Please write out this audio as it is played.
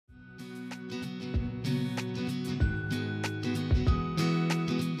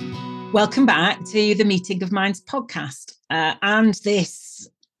Welcome back to the Meeting of Minds podcast and this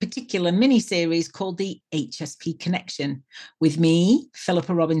particular mini series called the HSP Connection with me,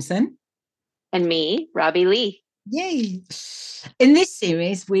 Philippa Robinson. And me, Robbie Lee. Yay. In this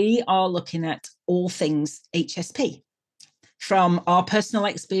series, we are looking at all things HSP, from our personal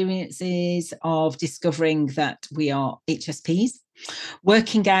experiences of discovering that we are HSPs,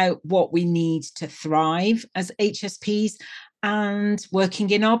 working out what we need to thrive as HSPs, and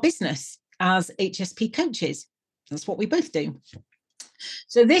working in our business as HSP coaches. That's what we both do.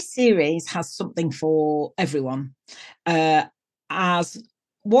 So this series has something for everyone. As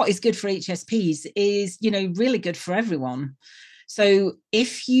what is good for HSPs is, really good for everyone. So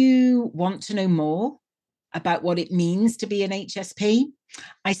if you want to know more about what it means to be an HSP,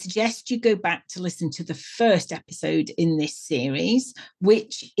 I suggest you go back to listen to the first episode in this series,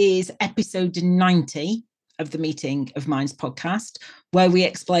 which is episode 90 of the Meeting of Minds podcast, where we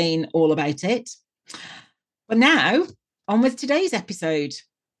explain all about it. But now, on with today's episode.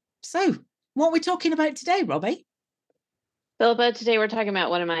 So, what are we talking about today, Robbie? Philippa, today we're talking about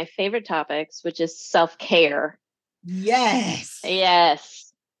one of my favorite topics, which is self-care. Yes.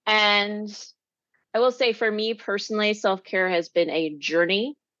 Yes. And I will say for me personally, self-care has been a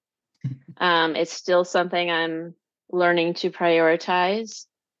journey. It's still something I'm learning to prioritize.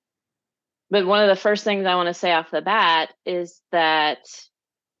 But one of the first things I want to say off the bat is that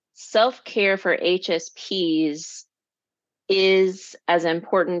self-care for HSPs is as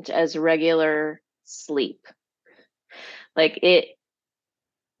important as regular sleep.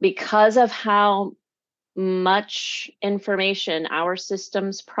 Because of how much information our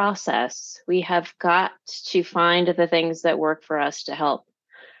systems process, we have got to find the things that work for us to help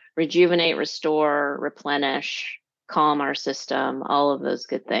rejuvenate, restore, replenish, calm our system, all of those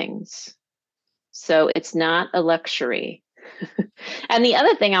good things. So it's not a luxury. And the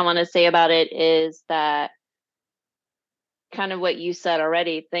other thing I want to say about it is that kind of what you said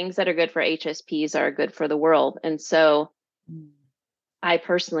already, things that are good for HSPs are good for the world. And so I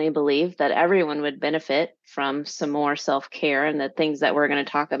personally believe that everyone would benefit from some more self-care, and the things that we're going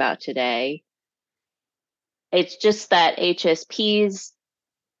to talk about today. It's just that HSPs,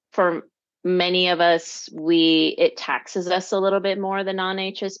 for many of us, it taxes us a little bit more than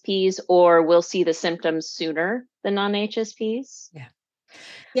non-HSPs, or we'll see the symptoms sooner than non-HSPs.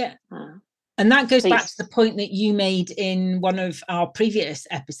 Yeah. And that goes Please. back to the point that you made in one of our previous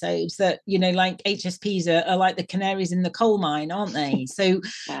episodes that, like HSPs are like the canaries in the coal mine, aren't they? So,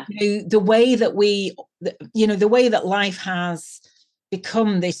 Yeah. The way that the way that life has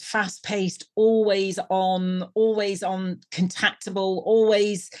become this fast-paced, always on, contactable,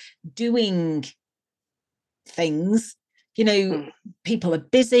 always doing things. People are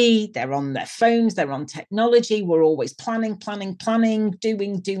busy, they're on their phones, they're on technology, we're always planning,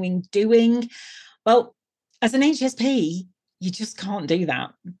 doing. Well, as an HSP, you just can't do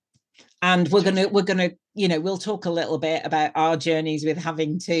that. And we're gonna we'll talk a little bit about our journeys with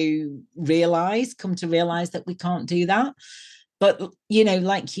having to come to realize that we can't do that. But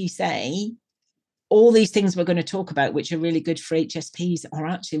like you say, all these things we're going to talk about, which are really good for HSPs, are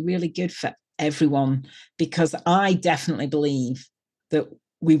actually really good for everyone, because I definitely believe that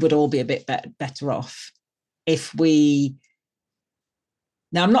we would all be a bit better off if we.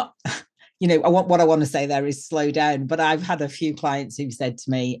 Now, I'm not, what I want to say there is slow down, but I've had a few clients who've said to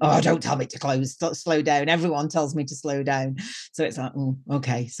me, "Oh, don't tell me to slow down. Everyone tells me to slow down." So it's like,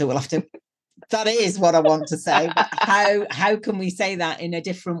 okay, so we'll have to. That is what I want to say. How can we say that in a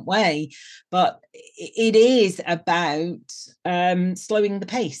different way? But it is about slowing the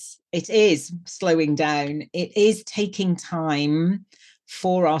pace. It is slowing down. It is taking time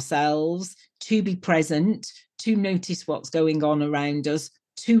for ourselves to be present, to notice what's going on around us,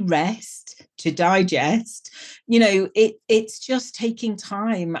 to rest, to digest. It's just taking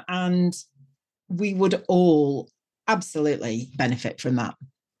time, and we would all absolutely benefit from that.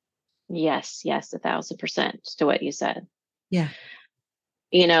 Yes, 1,000% to what you said. Yeah.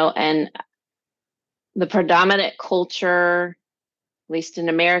 And the predominant culture, at least in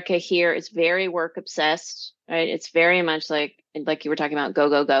America here, is very work obsessed, right? It's very much like you were talking about,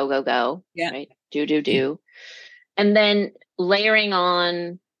 go, Yeah. Right? Do. And then layering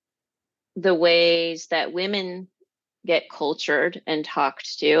on the ways that women get cultured and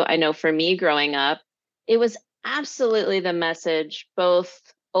talked to. I know for me growing up, it was absolutely the message, both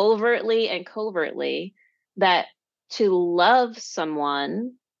overtly and covertly, that to love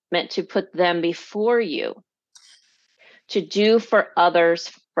someone meant to put them before you, to do for others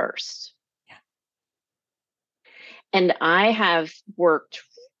first. Yeah. And I have worked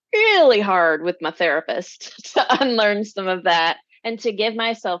really hard with my therapist to unlearn some of that, and to give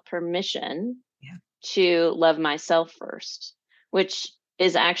myself permission Yeah. to love myself first, which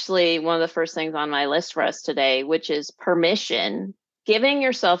is actually one of the first things on my list for us today, which is permission, giving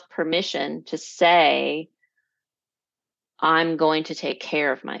yourself permission to say, I'm going to take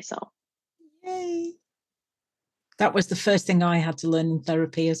care of myself. Yay. That was the first thing I had to learn in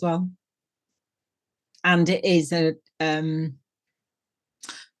therapy as well. And it is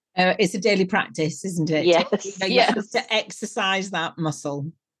it's a daily practice, isn't it? Yes, You have to exercise that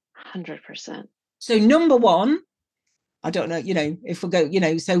muscle. 100%. So number one, I don't know, if we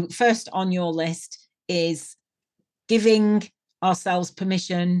go, so first on your list is giving ourselves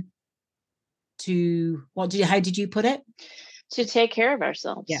permission to, how did you put it? To take care of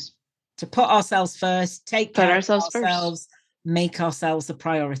ourselves. Yeah. To put ourselves first, take care of ourselves first. Make ourselves a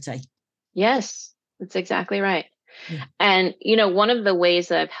priority. Yes, that's exactly right. Yeah. And, one of the ways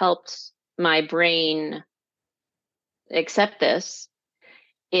that I've helped my brain accept this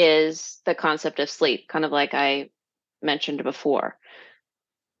is the concept of sleep, kind of like I mentioned before.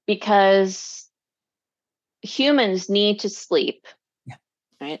 Because humans need to sleep. Yeah.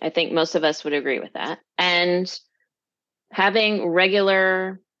 Right? I think most of us would agree with that. And having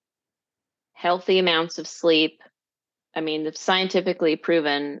regular, healthy amounts of sleep, I mean, it's scientifically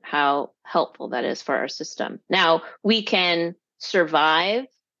proven how helpful that is for our system. Now, we can survive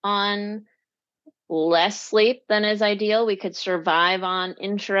on less sleep than is ideal. We could survive on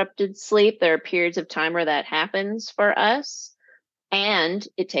interrupted sleep. There are periods of time where that happens for us, and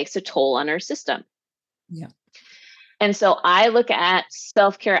it takes a toll on our system. Yeah. And so I look at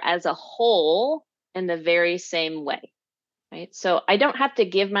self-care as a whole in the very same way, right? So I don't have to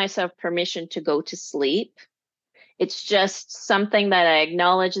give myself permission to go to sleep. It's just something that I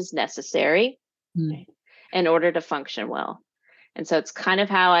acknowledge is necessary right, in order to function well. And so it's kind of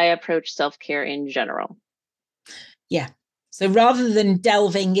how I approach self-care in general. Yeah. So rather than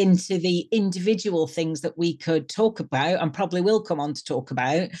delving into the individual things that we could talk about and probably will come on to talk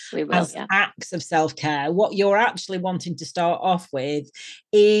about as acts of self-care, what you're actually wanting to start off with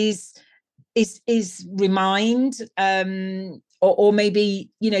is remind or maybe,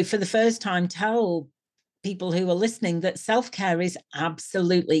 for the first time, tell people who are listening that self-care is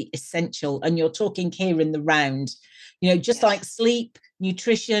absolutely essential. And you're talking here in the round, just like sleep,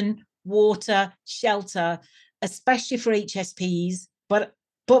 nutrition, water, shelter, especially for HSPs, but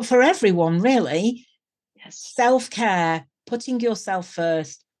for everyone, really. Yes. Self-care, putting yourself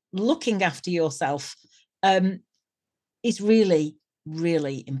first, looking after yourself is really,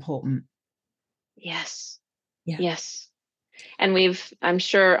 really important. Yes. Yeah. Yes. And we've, I'm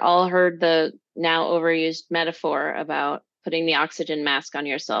sure, all heard the now overused metaphor about putting the oxygen mask on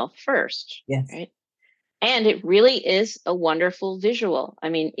yourself first. Yes. Right. And it really is a wonderful visual. I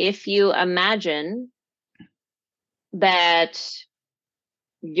mean, if you imagine that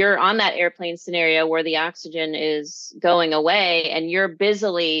you're on that airplane scenario where the oxygen is going away and you're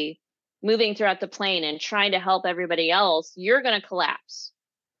busily moving throughout the plane and trying to help everybody else, you're going to collapse.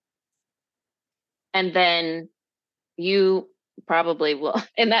 And then you probably will,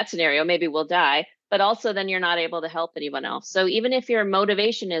 in that scenario, maybe will die, but also then you're not able to help anyone else. So even if your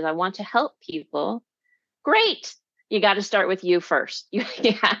motivation is, I want to help people, great. You got to start with you first.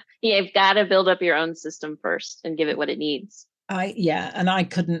 You've got to build up your own system first and give it what it needs. And I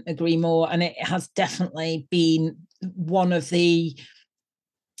couldn't agree more. And it has definitely been one of the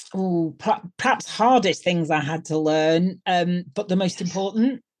perhaps hardest things I had to learn, but the most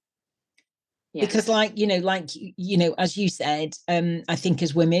important. Because as you said, I think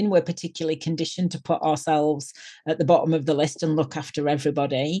as women, we're particularly conditioned to put ourselves at the bottom of the list and look after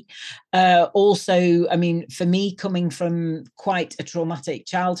everybody. Also, I mean, for me, coming from quite a traumatic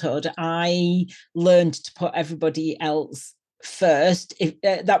childhood, I learned to put everybody else first.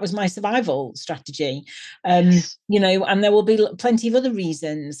 That was my survival strategy. And there will be plenty of other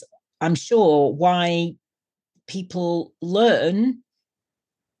reasons, I'm sure, why people learn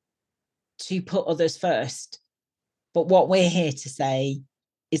to put others first. But what we're here to say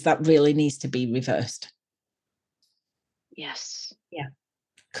is that really needs to be reversed. Yes. Yeah.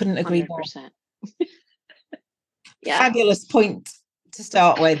 Couldn't agree 100%. More. Yeah. Fabulous point to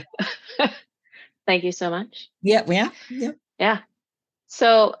start with. Thank you so much. Yeah, we are. Yeah. Yeah.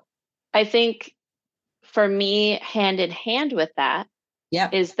 So I think for me, hand in hand with that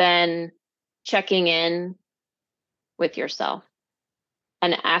is then checking in with yourself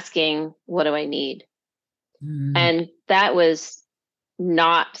and asking, what do I need? And that was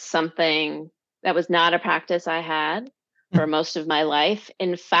not a practice I had for most of my life.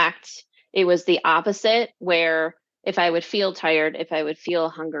 In fact, it was the opposite, where if I would feel tired, if I would feel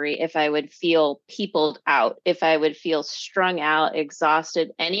hungry, if I would feel peopled out, if I would feel strung out,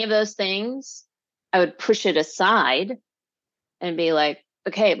 exhausted, any of those things, I would push it aside and be like,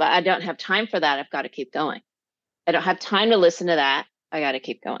 okay, but I don't have time for that. I've got to keep going. I don't have time to listen to that. I got to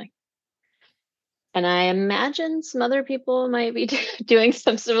keep going. And I imagine some other people might be doing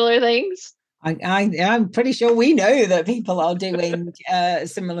some similar things. I'm pretty sure we know that people are doing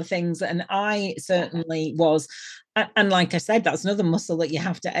similar things, and I certainly was. And like I said, that's another muscle that you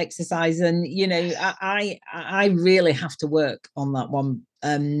have to exercise. And you know, I really have to work on that one.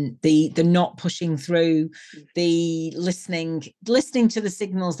 The not pushing through, the listening to the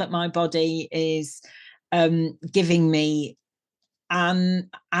signals that my body is giving me, and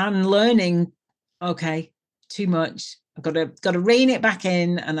learning. Okay, too much. I've got to rein it back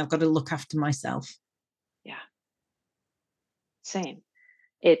in, and I've got to look after myself. Yeah, same.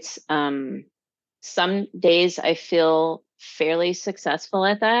 It's some days I feel fairly successful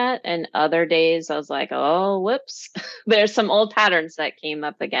at that, and other days I was like, oh, whoops. There's some old patterns that came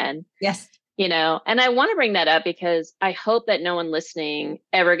up again. Yes. You know, and I want to bring that up because I hope that no one listening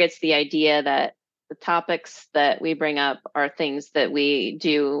ever gets the idea that the topics that we bring up are things that we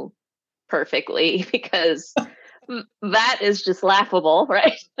do perfectly, because that is just laughable,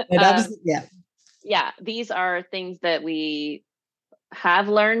 right? Yeah. Yeah, these are things that we have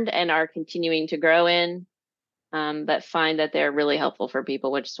learned and are continuing to grow in, but find that they're really helpful for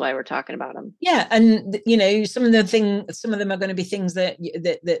people, which is why we're talking about them. Yeah, and you know, some of them are going to be things that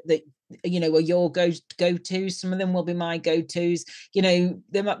you know are your go to. Some of them will be my go tos. You know,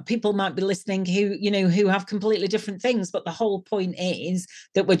 people might be listening who have completely different things, but the whole point is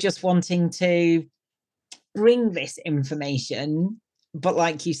that we're just wanting to bring this information. But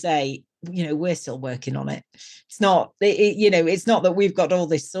like you say, you know, we're still working on it. It's not, you know, it's not that we've got all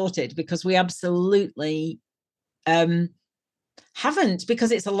this sorted, because we absolutely haven't,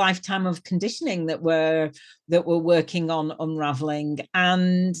 because it's a lifetime of conditioning that we're working on unraveling.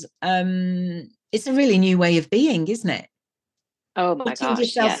 And it's a really new way of being, isn't it? Oh my Putting gosh,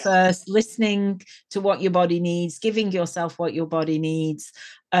 yourself yes. first, listening to what your body needs, giving yourself what your body needs.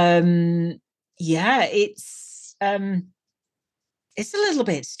 Yeah, it's a little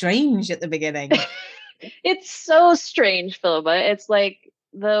bit strange at the beginning. It's so strange, Philippa. It's like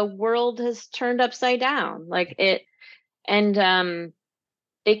the world has turned upside down. Like it, and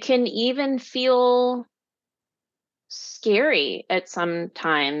it can even feel scary at some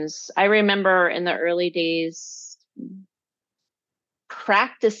times. I remember in the early days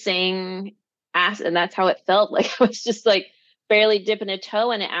practicing and that's how it felt. Like I was just like barely dipping a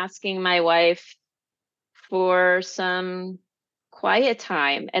toe and asking my wife for some quiet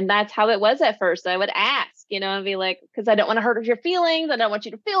time. And that's how it was at first. I would ask, you know, and be like, because I don't want to hurt your feelings. I don't want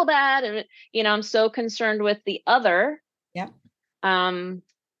you to feel bad. And, you know, I'm so concerned with the other. Yeah.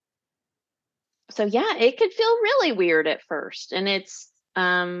 So yeah, it could feel really weird at first. And it's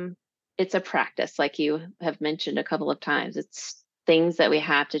a practice, like you have mentioned a couple of times. It's things that we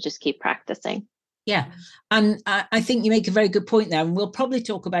have to just keep practicing. Yeah. And I think you make a very good point there. And we'll probably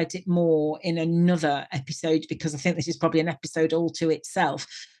talk about it more in another episode, because I think this is probably an episode all to itself.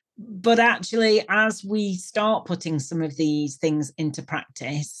 But actually, as we start putting some of these things into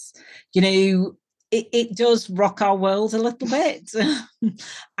practice, you know, it does rock our world a little bit.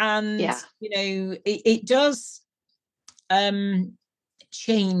 And, Yeah. you know, it does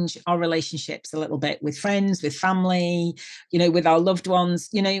change our relationships a little bit with friends, with family, you know, with our loved ones.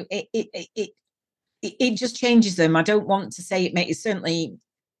 You know, it just changes them. I don't want to say it makes, certainly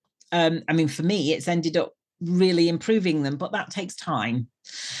I mean, for me, it's ended up really improving them, but that takes time.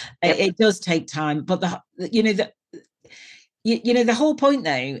 Yep. It does take time. But the whole point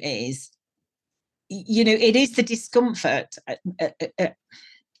though is, you know, it is the discomfort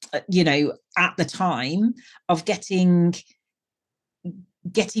you know, at the time of getting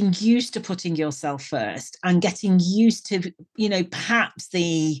used to putting yourself first, and getting used to, you know, perhaps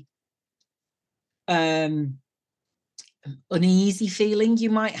the uneasy feeling you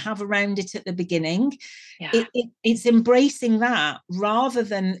might have around it at the beginning. Yeah. It's embracing that, rather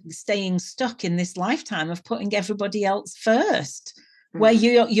than staying stuck in this lifetime of putting everybody else first, where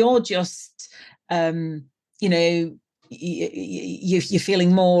you're just you know, you're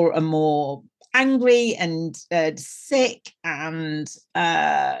feeling more and more angry and sick and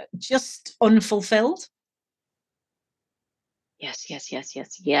just unfulfilled. Yes.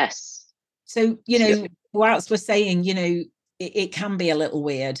 So, you know, whilst we're saying, you know, it can be a little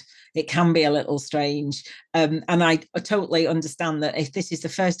weird, it can be a little strange. And I totally understand that if this is the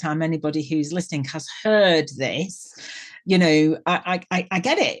first time anybody who's listening has heard this, you know, I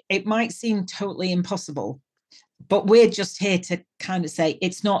get it. It might seem totally impossible. but we're just here to kind of say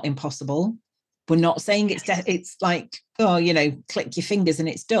it's not impossible. We're not saying it's like, oh, you know, click your fingers and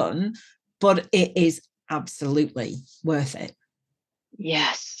it's done, but it is absolutely worth it.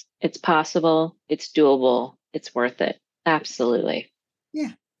 Yes, it's possible. It's doable. It's worth it. Absolutely.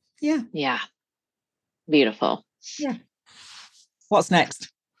 Yeah. Yeah. Yeah. Beautiful. Yeah. What's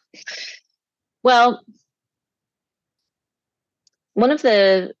next? Well, one of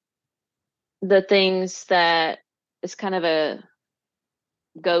the things that is kind of a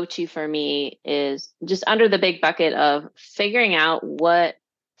go-to for me is just under the big bucket of figuring out what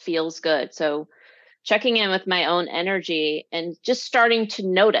feels good. So checking in with my own energy and just starting to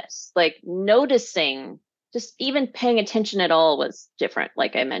notice, like noticing, just even paying attention at all was different,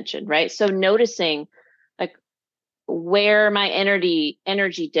 like I mentioned, right? So noticing like where my energy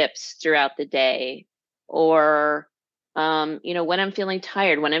dips throughout the day, or when I'm feeling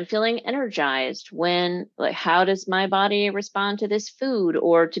tired, when I'm feeling energized, when, like, how does my body respond to this food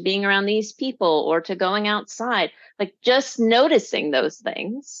or to being around these people or to going outside, like just noticing those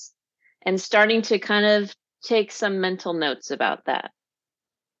things and starting to kind of take some mental notes about that.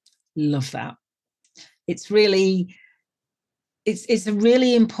 Love that. It's really, it's a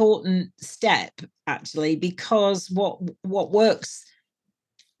really important step actually, because what's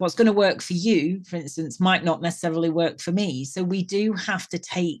going to work for you, for instance, might not necessarily work for me. So we do have to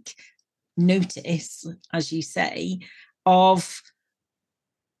take notice, as you say, of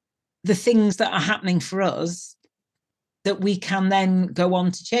the things that are happening for us that we can then go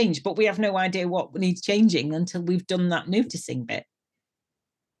on to change. But we have no idea what needs changing until we've done that noticing bit.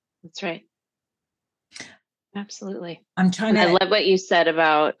 That's right. Absolutely. I'm trying And I to, love what you said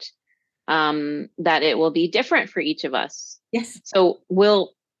about that it will be different for each of us. yes. So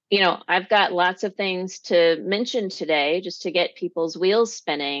I've got lots of things to mention today just to get people's wheels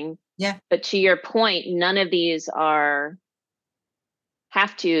spinning. Yeah. But to your point, none of these are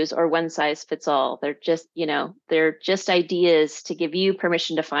have tos or one size fits all. They're just ideas to give you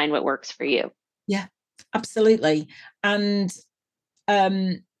permission to find what works for you. Yeah, absolutely. And,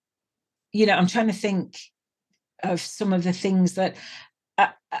 I'm trying to think of some of the things that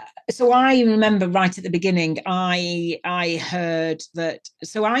so I remember right at the beginning, I heard that.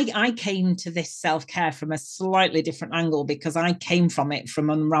 So I came to this self care from a slightly different angle, because I came from it from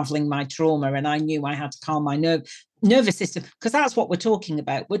unraveling my trauma, and I knew I had to calm my nervous system, because that's what we're talking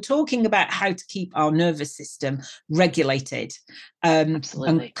about. We're talking about how to keep our nervous system regulated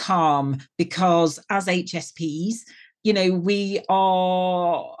and calm, because as HSPs, we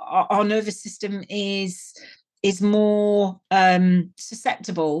are our nervous system is more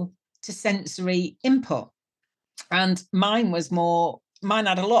susceptible to sensory input. And mine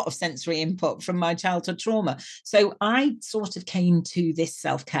had a lot of sensory input from my childhood trauma. So I sort of came to this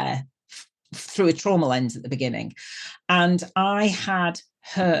self-care through a trauma lens at the beginning. And I had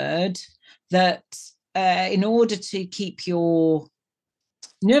heard that in order to keep your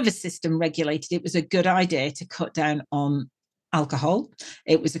nervous system regulated, it was a good idea to cut down on alcohol.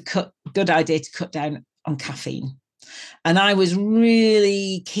 It was good idea to cut down on caffeine. And I was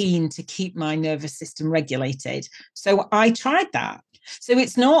really keen to keep my nervous system regulated. So I tried that. So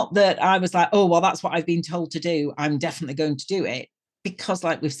it's not that I was like, oh, well, that's what I've been told to do, I'm definitely going to do it. Because,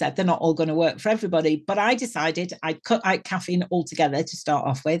 like we've said, they're not all going to work for everybody. But I decided I'd cut out caffeine altogether to start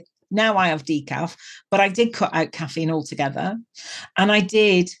off with. Now I have decaf, but I did cut out caffeine altogether. And I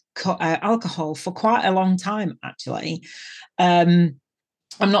did cut out alcohol for quite a long time, actually. I'm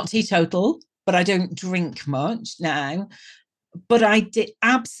not teetotal, but I don't drink much now. But I did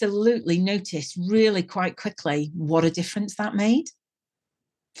absolutely notice really quite quickly what a difference that made.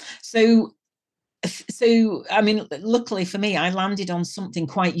 So, I mean, luckily for me, I landed on something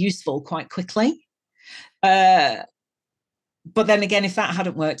quite useful quite quickly. But then again, if that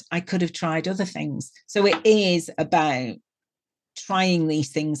hadn't worked, I could have tried other things. So it is about trying these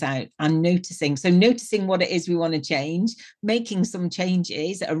things out and noticing. So noticing what it is we want to change, making some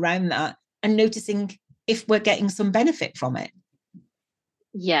changes around that, and noticing if we're getting some benefit from it.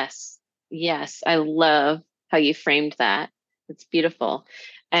 Yes. Yes. I love how you framed that. It's beautiful.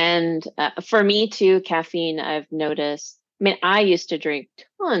 And for me too, caffeine, I've noticed, I mean, I used to drink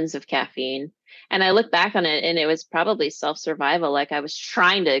tons of caffeine, and I look back on it and it was probably self-survival. Like I was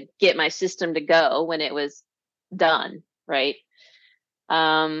trying to get my system to go when it was done. Right.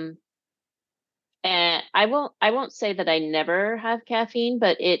 And I won't say that I never have caffeine,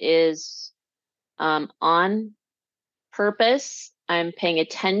 but it is on purpose. I'm paying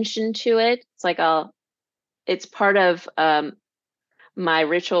attention to it. It's like it's part of my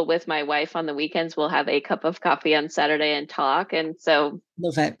ritual with my wife on the weekends. We'll have a cup of coffee on Saturday and talk. And so,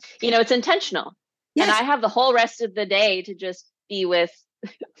 Love it. it's intentional. And Yes. I have the whole rest of the day to just be with,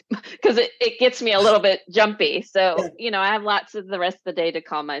 because it gets me a little bit jumpy. So, I have lots of the rest of the day to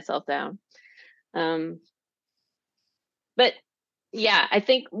calm myself down. But yeah, I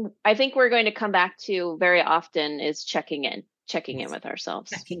think we're going to come back to very often is checking in with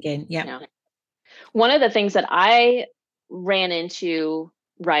ourselves. Checking in. Yeah. One of the things that I ran into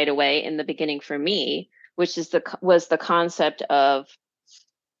right away in the beginning for me, which was the concept of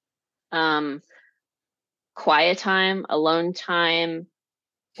quiet time, alone time,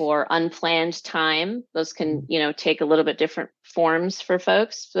 or unplanned time. Those can, take a little bit different forms for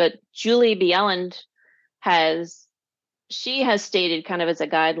folks. But Julie Bieland has stated kind of as a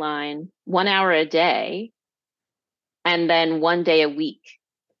guideline 1 hour a day and then 1 day a week.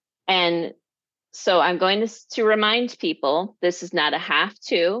 And so I'm going to remind people, this is not a have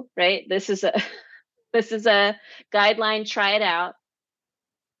to, right? This is a guideline, try it out.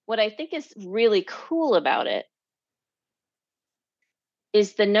 What I think is really cool about it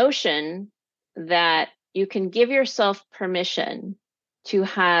is the notion that you can give yourself permission to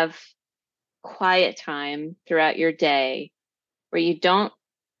have quiet time throughout your day where you don't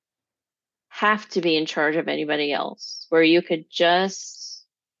have to be in charge of anybody else, where you could just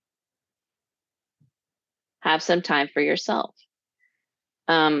have some time for yourself.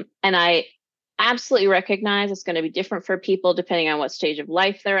 And I absolutely recognize it's going to be different for people depending on what stage of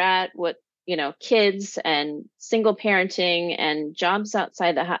life they're at, what, kids and single parenting and jobs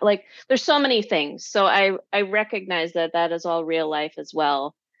outside the house. Like there's so many things. So I recognize that is all real life as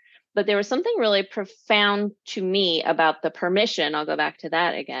well. But there was something really profound to me about the permission. I'll go back to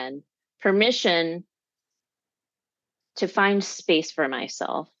that again. Permission to find space for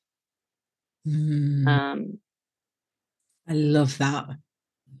myself. I love that.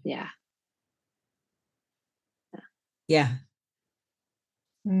 Yeah. Yeah.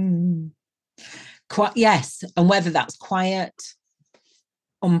 Yes. And whether that's quiet,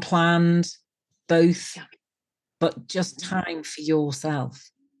 unplanned, both, but just time for yourself.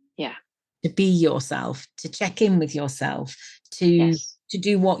 Yeah. To be yourself, to check in with yourself, to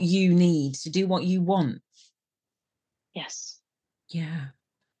do what you need, to do what you want. Yes. Yeah.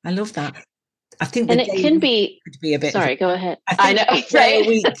 I love that. I think and it can be could be a bit. Sorry, go ahead. I know. A day right? a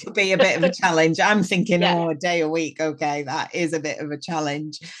week could be a bit of a challenge. I'm thinking, Yeah. a day a week. Okay, that is a bit of a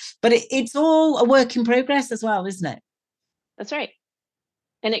challenge, but it's all a work in progress as well, isn't it? That's right.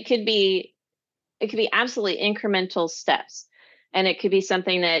 And it could be absolutely incremental steps, and it could be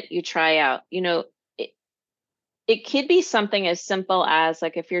something that you try out. It could be something as simple as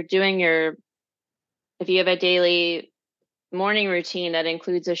like if you have a daily morning routine that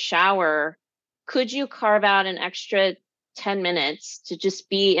includes a shower, could you carve out an extra 10 minutes to just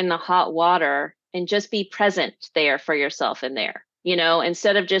be in the hot water and just be present there for yourself in there,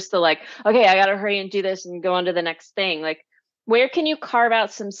 instead of just the like, okay, I got to hurry and do this and go on to the next thing. Like, where can you carve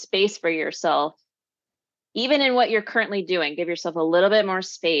out some space for yourself, even in what you're currently doing? Give yourself a little bit more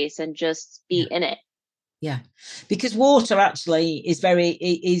space and just be in it. Yeah, because water actually is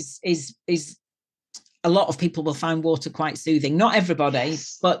a lot of people will find water quite soothing. Not everybody,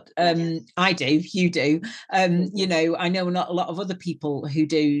 but I do, you do. I know not a lot of other people who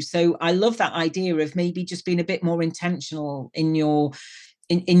do. So I love that idea of maybe just being a bit more intentional in your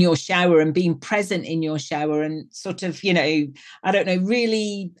shower and being present in your shower and sort of, having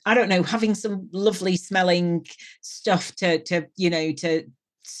some lovely smelling stuff to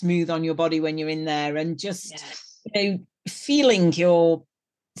smooth on your body when you're in there, and just feeling your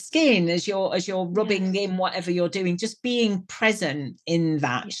skin as you're rubbing in whatever you're doing, just being present in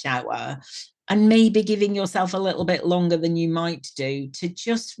that shower, and maybe giving yourself a little bit longer than you might do to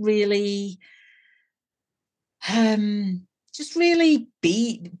just really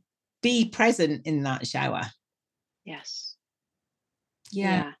be present in that shower. Yes.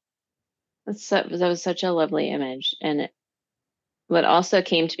 Yeah. That was such a lovely image. And what also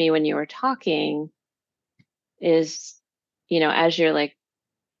came to me when you were talking is, as you're like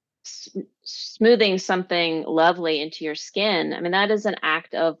smoothing something lovely into your skin, I mean, that is an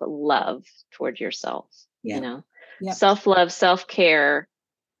act of love toward yourself. Self-love, self-care,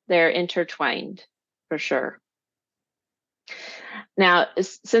 they're intertwined for sure. Now,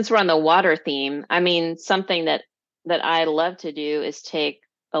 since we're on the water theme, I mean, something that I love to do is take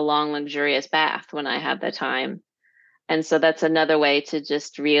a long, luxurious bath when I have the time. And so that's another way to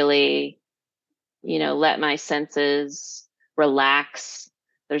just really, let my senses relax.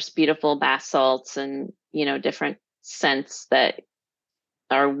 There's beautiful bath salts and, different scents that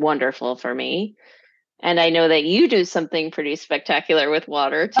are wonderful for me. And I know that you do something pretty spectacular with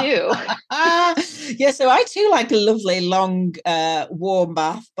water too. Yeah, so I too like a lovely long warm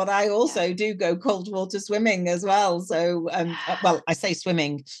bath, but I Yeah. also do go cold water swimming as well. So well, I say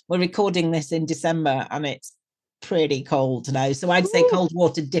swimming, we're recording this in December and it's pretty cold now, so I'd say Ooh, cold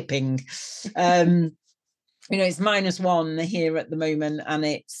water dipping. um it's -1 here at the moment, and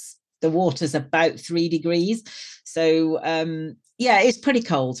it's the water's about 3 degrees. So yeah, it's pretty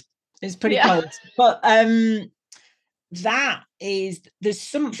cold. It's pretty yeah. cold. But there's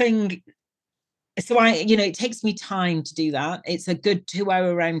something. So it takes me time to do that. It's a good 2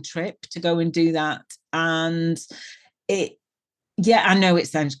 hour round trip to go and do that. And it yeah, I know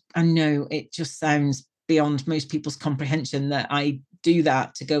it just sounds beyond most people's comprehension that I do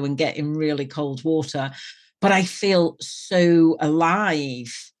that to go and get in really cold water, but I feel so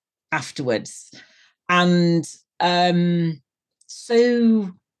alive afterwards, and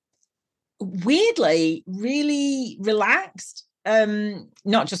so weirdly really relaxed.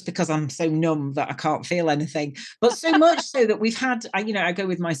 Not just because I'm so numb that I can't feel anything, but so much so that I go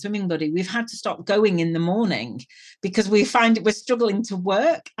with my swimming buddy, we've had to stop going in the morning because we find we're struggling to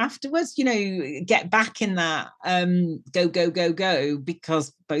work afterwards, get back in that go go go go,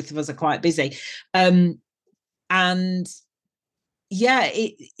 because both of us are quite busy. And yeah,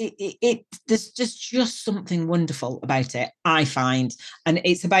 there's just something wonderful about it, I find. And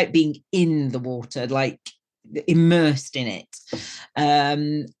it's about being in the water, like immersed in it.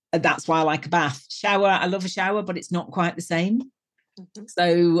 That's why I like a bath. Shower, I love a shower, but it's not quite the same. Mhm.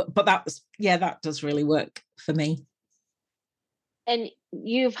 So but that does really work for me. And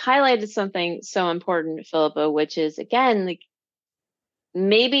you've highlighted something so important, Philippa, which is again, like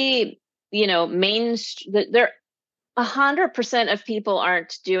maybe, there 100% of people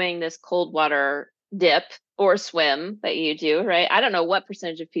aren't doing this cold water dip or swim that you do, right? I don't know what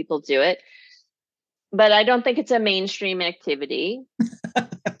percentage of people do it, but I don't think it's a mainstream activity.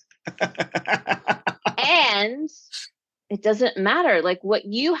 And it doesn't matter. Like what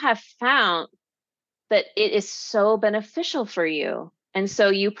you have found that it is so beneficial for you. And so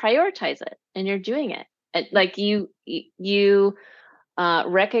you prioritize it and you're doing it. And like you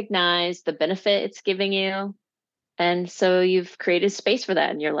recognize the benefit it's giving you. And so you've created space for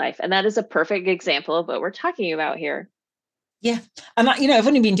that in your life. And that is a perfect example of what we're talking about here. Yeah. And I've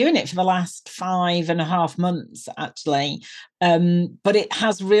only been doing it for the last 5.5 months, actually. But it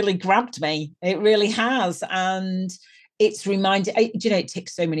has really grabbed me. It really has. And it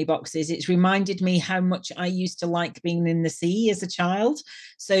ticks so many boxes. It's reminded me how much I used to like being in the sea as a child.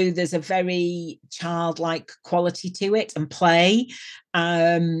 So there's a very childlike quality to it and play.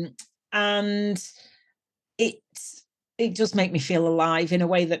 And it it does make me feel alive in a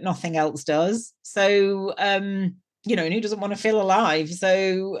way that nothing else does. So and who doesn't want to feel alive?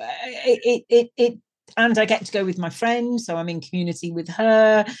 So it and I get to go with my friend, so I'm in community with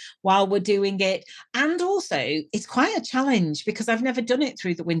her while we're doing it. And also it's quite a challenge because I've never done it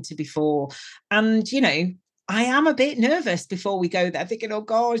through the winter before. And I am a bit nervous before we go there, thinking, oh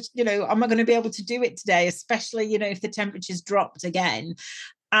gosh, am I going to be able to do it today? Especially, if the temperature's dropped again.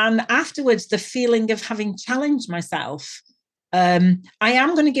 And afterwards, the feeling of having challenged myself, I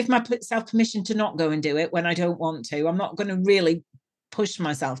am going to give myself permission to not go and do it when I don't want to. I'm not going to really push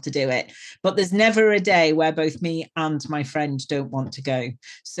myself to do it, but there's never a day where both me and my friend don't want to go.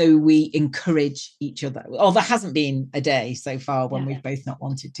 So we encourage each other. Or there hasn't been a day so far when Yeah. we've both not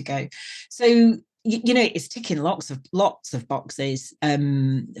wanted to go. So it's ticking lots of boxes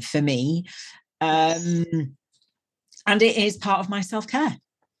for me. Yes. And it is part of my self-care.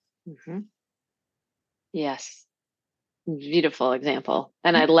 Hmm. Yes. Beautiful example.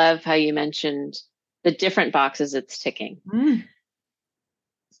 And I love how you mentioned the different boxes it's ticking, Mm,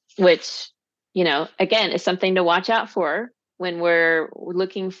 which, again, is something to watch out for when we're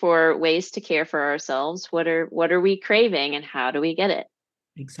looking for ways to care for ourselves. What are we craving and how do we get it?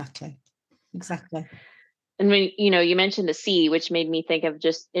 exactly. Exactly. And when, you mentioned the sea, which made me think of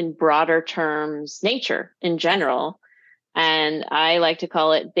just in broader terms, nature in general. And I like to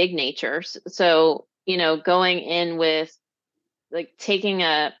call it big nature. So, going in with like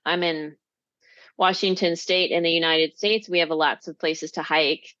I'm in Washington State in the United States, we have lots of places to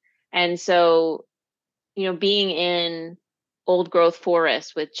hike. And so, being in old growth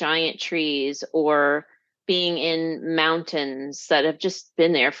forests with giant trees or being in mountains that have just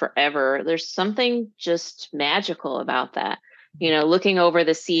been there forever, there's something just magical about that. Looking over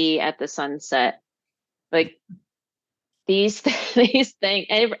the sea at the sunset, like these these things.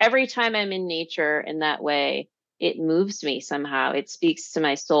 Every time I'm in nature in that way, it moves me somehow. It speaks to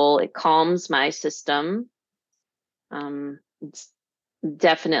my soul. It calms my system. It's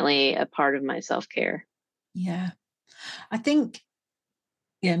definitely a part of my self-care. Yeah. I think,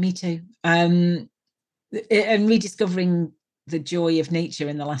 yeah, me too. And rediscovering the joy of nature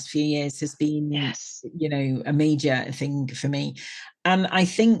in the last few years has been, Yes. a major thing for me. And I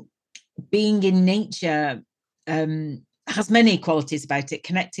think being in nature has many qualities about it,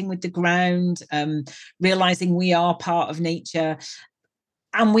 connecting with the ground, realizing we are part of nature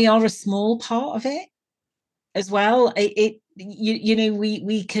and we are a small part of it as well.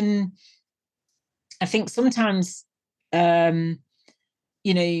 We can, I think sometimes, um,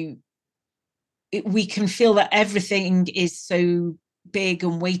 you know, we can feel that everything is so big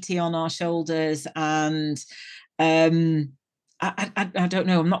and weighty on our shoulders, and I don't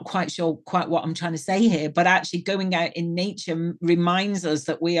know, I'm not quite sure quite what I'm trying to say here, but actually going out in nature reminds us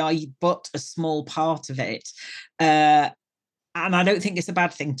that we are but a small part of it, and I don't think it's a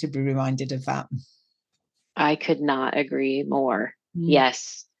bad thing to be reminded of that. I could not agree more. Mm.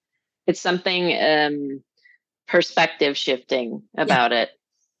 Yes. It's something perspective shifting Yeah. about it.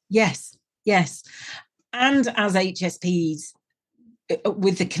 Yes. Yes. And as HSPs,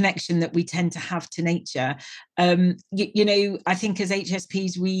 with the connection that we tend to have to nature, I think as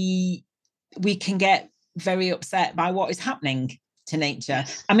HSPs we can get very upset by what is happening to nature.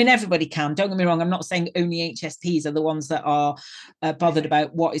 Yes. I mean, everybody can. Don't get me wrong. I'm not saying only HSPs are the ones that are bothered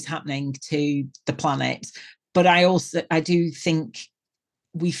about what is happening to the planet, but I do think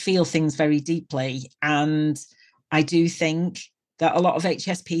we feel things very deeply, and I do think that a lot of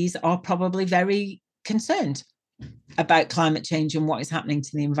HSPs are probably very concerned about climate change and what is happening to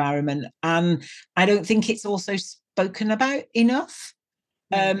the environment. And I don't think it's also spoken about enough,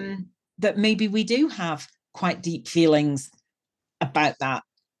 that maybe we do have quite deep feelings about that.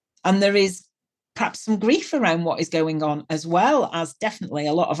 And there is perhaps some grief around what is going on, as well as definitely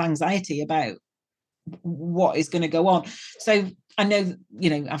a lot of anxiety about what is going to go on. So I know,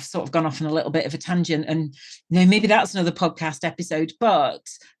 I've sort of gone off on a little bit of a tangent, and maybe that's another podcast episode, but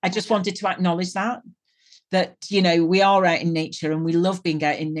I just wanted to acknowledge that we are out in nature and we love being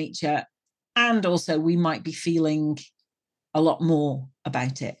out in nature, and also we might be feeling a lot more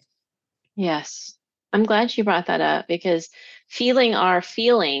about it. Yes. I'm glad you brought that up because feeling our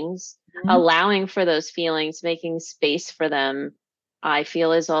feelings, Mm-hmm. allowing for those feelings, making space for them, I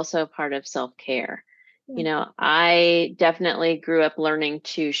feel is also part of self-care. Yeah. I definitely grew up learning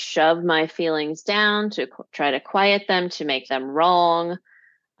to shove my feelings down, to try to quiet them, to make them wrong.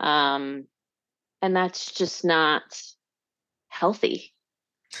 And that's just not healthy.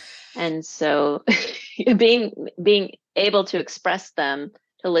 And so being able to express them,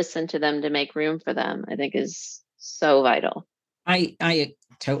 to listen to them, to make room for them, I think is so vital. I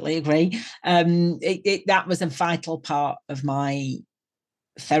totally agree. That was a vital part of my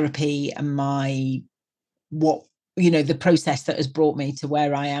therapy and my what the process that has brought me to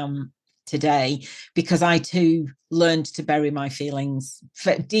where I am today, because I too learned to bury my feelings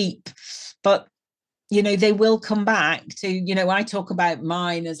deep, but they will come back to, I talk about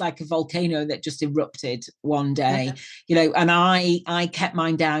mine as like a volcano that just erupted one day, and I kept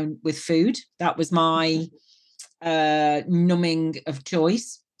mine down with food. That was my numbing of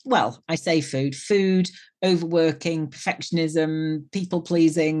choice. Well, I say food, overworking, perfectionism, people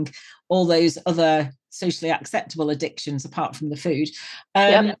pleasing, all those other socially acceptable addictions apart from the food.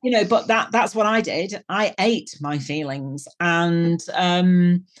 Yep. But that's what I did. I ate my feelings, and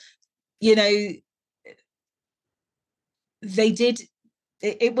you know they did.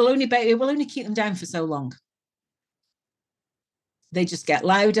 It will only keep them down for so long. They just get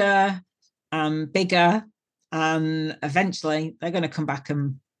louder and bigger, and eventually they're going to come back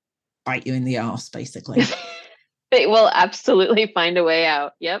and bite you in the arse, basically. They will absolutely find a way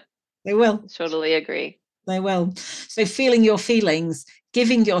out. Yep. They will. Totally agree. They will. So feeling your feelings,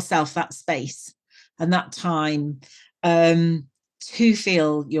 giving yourself that space and that time, to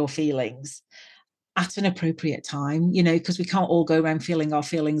feel your feelings at an appropriate time, because we can't all go around feeling our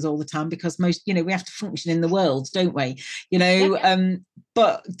feelings all the time, because most, we have to function in the world, don't we? Yep.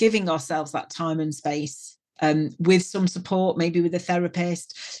 But giving ourselves that time and space, with some support, maybe with a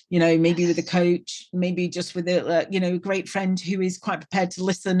therapist, maybe with a coach, maybe just with a great friend who is quite prepared to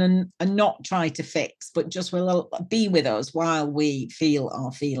listen and not try to fix, but just will be with us while we feel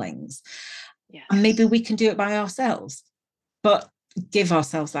our feelings. Yes. And maybe we can do it by ourselves, but give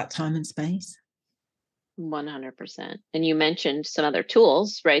ourselves that time and space. 100%. And you mentioned some other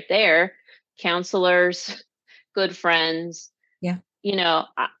tools right there, counselors, good friends. Yeah.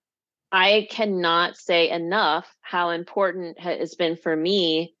 I cannot say enough how important it has been for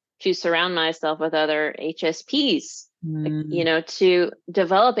me to surround myself with other HSPs, to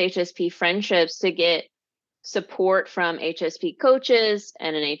develop HSP friendships, to get support from HSP coaches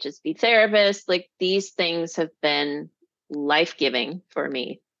and an HSP therapist. Like these things have been life-giving for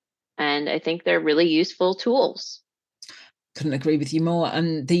me. And I think they're really useful tools. Couldn't agree with you more.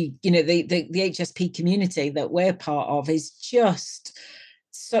 And the HSP community that we're part of is just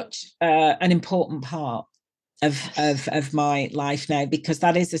such an important part of my life now, because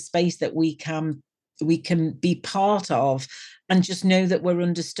that is a space that we can be part of, and just know that we're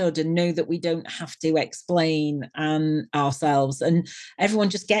understood, and know that we don't have to explain ourselves, and everyone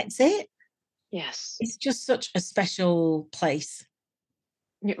just gets it. Yes, It's just such a special place.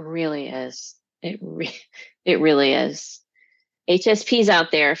 it really is. It really is. HSPs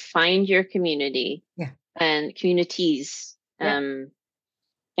out there, find your community. Yeah. And communities. Yeah.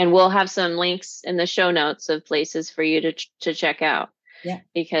 And we'll have some links in the show notes of places for you to check out. Yeah.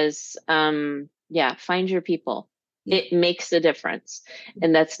 Because yeah, find your people. Yeah. It makes a difference.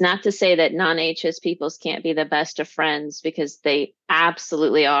 And that's not to say that non-HS peoples can't be the best of friends, because they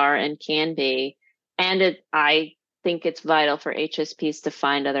absolutely are and can be. And I think it's vital for HSPs to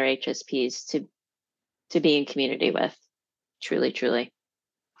find other HSPs to be in community with. Truly, truly.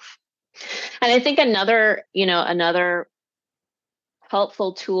 And I think another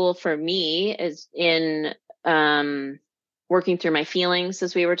helpful tool for me is in working through my feelings,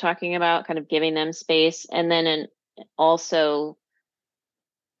 as we were talking about, kind of giving them space. And then also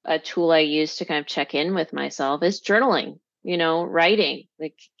a tool I use to kind of check in with myself is journaling, writing,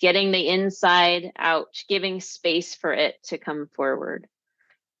 like getting the inside out, giving space for it to come forward.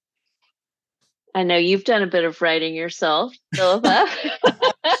 I know you've done a bit of writing yourself, Philippa.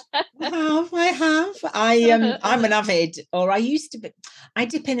 I have. I'm an avid, or I used to be. I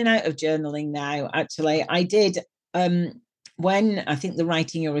dip in and out of journaling now. Actually, I did. When I think the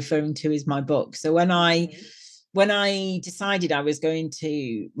writing you're referring to is my book. So when I decided I was going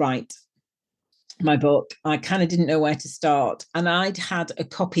to write my book, I kind of didn't know where to start, and I'd had a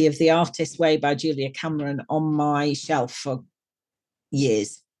copy of The Artist's Way by Julia Cameron on my shelf for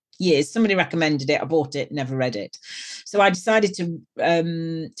years. Somebody recommended it, I bought it, never read it. So I decided to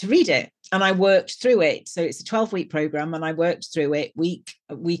read it, and I worked through it. So it's a 12-week program, and I worked through it week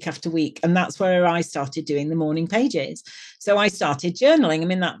after week, and that's where I started doing the morning pages. So I started journaling. I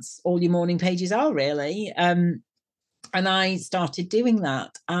mean, that's all your morning pages are, really. And I started doing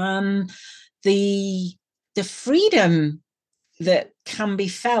that, and the freedom that can be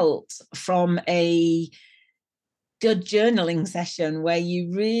felt from a good journaling session where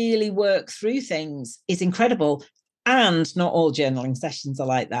you really work through things is incredible. And not all journaling sessions are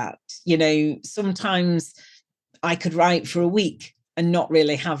like that. Sometimes I could write for a week and not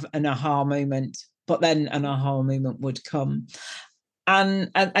really have an aha moment, but then an aha moment would come. And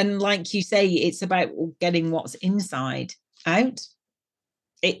like you say, it's about getting what's inside out.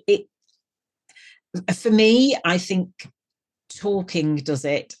 It for me, I think talking does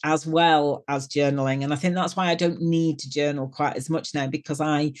it as well as journaling, and I think that's why I don't need to journal quite as much now, because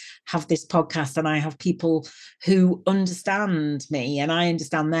I have this podcast and I have people who understand me and I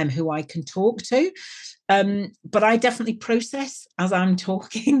understand them, who I can talk to. But I definitely process as I'm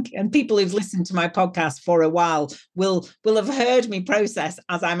talking, and people who've listened to my podcast for a while will have heard me process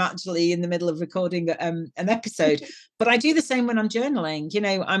as I'm actually in the middle of recording an episode. But I do the same when I'm journaling.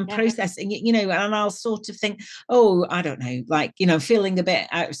 I'm processing it, and I'll sort of think, oh, I don't know, like, feeling a bit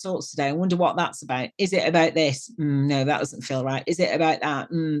out of sorts today. I wonder what that's about. Is it about this? No, that doesn't feel right. Is it about that?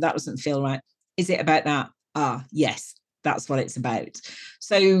 That doesn't feel right. Is it about that? Yes, that's what it's about.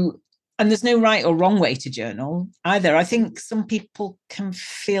 So, and there's no right or wrong way to journal either. I think some people can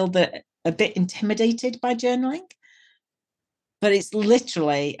feel that a bit intimidated by journaling, but it's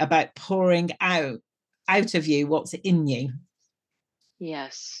literally about pouring out of you what's in you.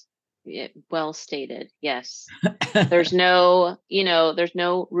 Yes. Well stated. Yes. There's no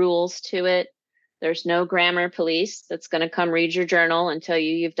rules to it. There's no grammar police that's going to come read your journal and tell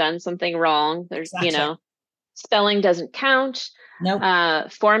you've done something wrong. There's, Exactly. Spelling doesn't count. No.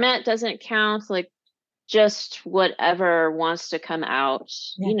 Format doesn't count. Like, just whatever wants to come out,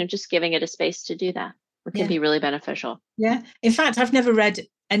 just giving it a space to do that. It can be really beneficial. Yeah. In fact, I've never read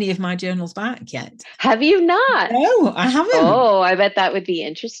any of my journals back yet. Have you not? No, I haven't. Oh, I bet that would be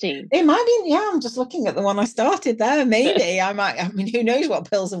interesting. It might be. Yeah, I'm just looking at the one I started there. Maybe I might. I mean, who knows what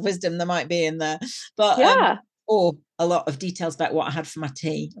pills of wisdom there might be in there? But yeah, or a lot of details about what I had for my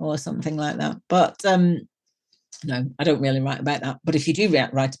tea or something like that. But no, I don't really write about that. But if you do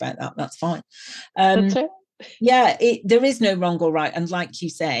write about that, that's fine. that's right. Yeah, there is no wrong or right, and like you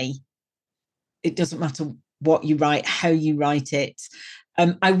say, it doesn't matter what you write, how you write it.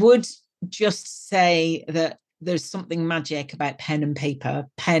 I would just say that there's something magic about pen and paper,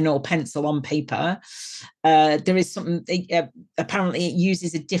 pen or pencil on paper. There is something, apparently it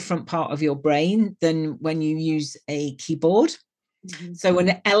uses a different part of your brain than when you use a keyboard. Mhm. So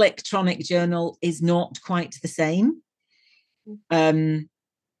an electronic journal is not quite the same. And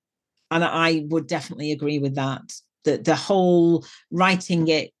I would definitely agree with that. That the whole writing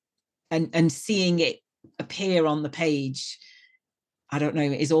it and seeing it appear on the page, I don't know,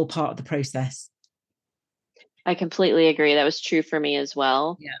 is all part of the process. I completely agree. That was true for me as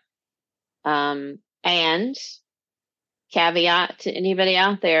well. Yeah. And caveat to anybody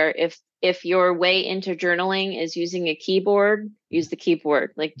out there, if your way into journaling is using a keyboard, use the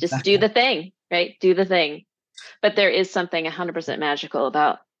keyboard. Like just do Exactly. the thing, right? Do the thing. But there is something 100% magical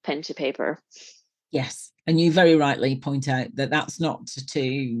about pen to paper. Yes. And you very rightly point out that that's not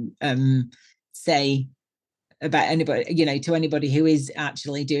to say about anybody, you know, to anybody who is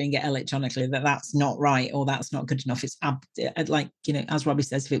actually doing it electronically, that that's not right or that's not good enough. It's like, you know, as Robbie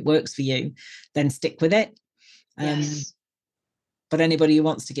says, if it works for you, then stick with it. Yes. But anybody who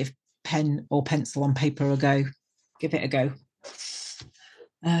wants to give pen or pencil on paper a go, give it a go.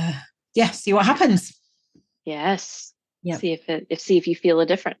 Yeah, see what happens. Yes. Yeah. See if you feel a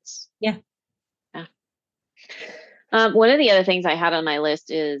difference. Yeah. Yeah. One of the other things I had on my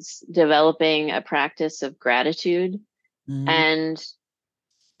list is developing a practice of gratitude. Mm.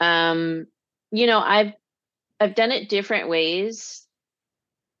 And you know, I've done it different ways.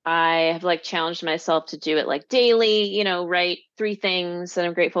 I have like challenged myself to do it like daily, you know, write 3 things that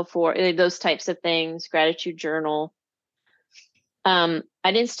I'm grateful for, those types of things, gratitude journal. I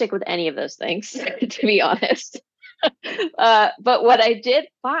didn't stick with any of those things, to be honest. But what I did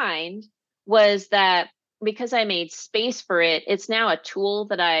find was that because I made space for it, it's now a tool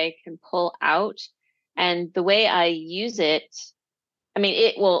that I can pull out. And the way I use it, I mean,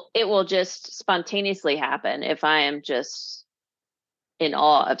 it will just spontaneously happen if I am just in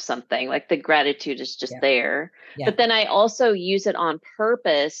awe of something. Like the gratitude is just Yeah. there. Yeah. But then I also use it on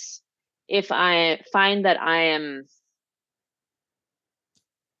purpose if I find that I am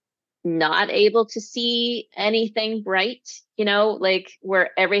not able to see anything bright, you know, like where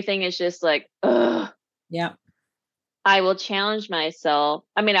everything is just like, ugh. Yeah. I will challenge myself.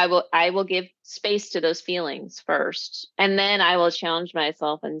 I mean, I will give space to those feelings first. And then I will challenge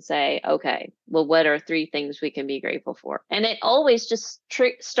myself and say, okay, well, what are 3 things we can be grateful for? And it always just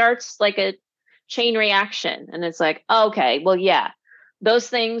starts like a chain reaction. And it's like, okay, well, yeah, those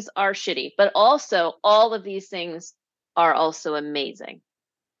things are shitty, but also all of these things are also amazing.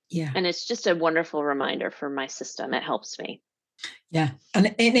 Yeah. And it's just a wonderful reminder for my system. It helps me. Yeah.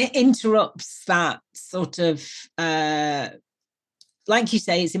 And it interrupts that sort of like you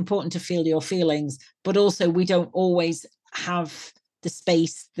say, it's important to feel your feelings, but also we don't always have the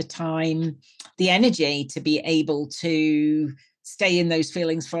space, the time, the energy to be able to stay in those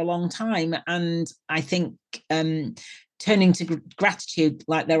feelings for a long time. And I think turning to gratitude,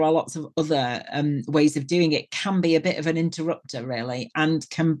 like there are lots of other ways of doing it, can be a bit of an interrupter, really, and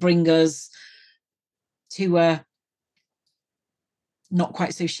can bring us to a not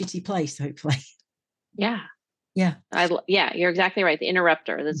quite so shitty place, hopefully. Yeah. Yeah. Yeah, you're exactly right. The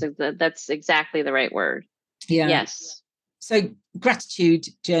interrupter. That's exactly the right word. Yeah. Yes. So gratitude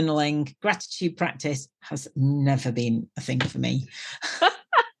journaling, gratitude practice has never been a thing for me.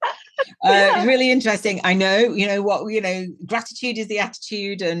 It's really interesting. I know, you know what, you know, gratitude is the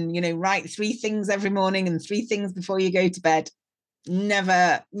attitude, and, you know, write 3 things every morning and 3 things before you go to bed.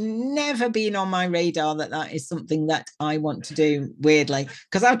 Never been on my radar that is something that I want to do, weirdly,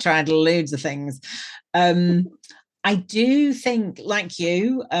 because I've tried loads of things. I do think, like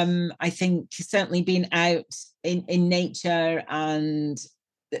you, I think certainly being out in nature and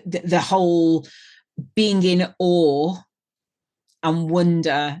the whole being in awe and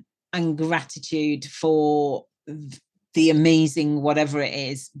wonder and gratitude for the amazing whatever it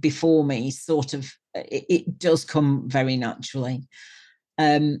is before me, sort of, it does come very naturally.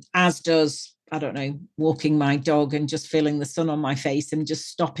 As does, I don't know, walking my dog and just feeling the sun on my face and just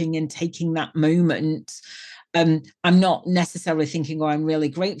stopping and taking that moment. I'm not necessarily thinking, oh, I'm really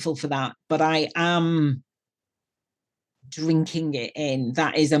grateful for that, but I am drinking it in.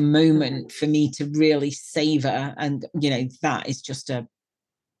 That is a moment for me to really savor. And, you know, that is just a,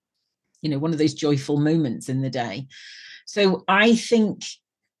 you know, one of those joyful moments in the day. So I think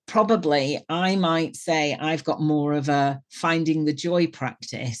probably I might say I've got more of a finding the joy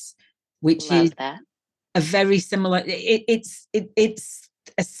practice, which is Love that. a very similar, it's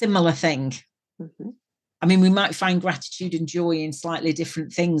a similar thing. Mm-hmm. I mean, we might find gratitude and joy in slightly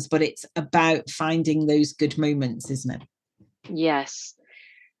different things, but it's about finding those good moments, isn't it? Yes.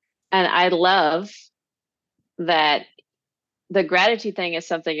 And I love that the gratitude thing is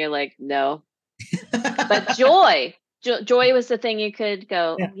something you're like, no, but joy. Joy was the thing you could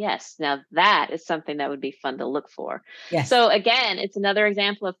go, Yeah. oh, yes, now that is something that would be fun to look for. Yes. So again, it's another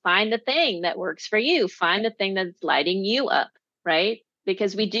example of find the thing that works for you, find the thing that's lighting you up, right?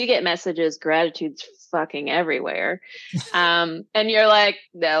 Because we do get messages, gratitude's fucking everywhere. And you're like,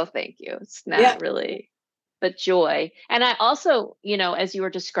 no, thank you. It's Yeah. not really, but joy. And I also, as you were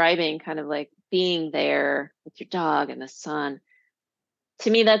describing kind of like being there with your dog and the sun, to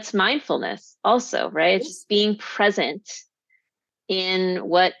me, that's mindfulness also, right? It's Yes. just being present in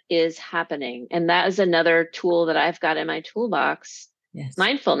what is happening. And that is another tool that I've got in my toolbox. Yes.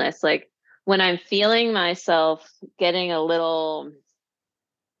 Mindfulness, like when I'm feeling myself getting a little,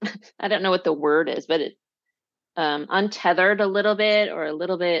 I don't know what the word is, but it untethered a little bit or a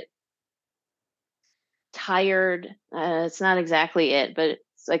little bit tired. It's not exactly it, but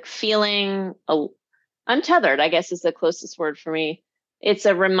it's like feeling untethered, I guess is the closest word for me. It's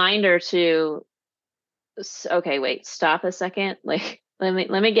a reminder to, okay, wait, stop a second. Like, let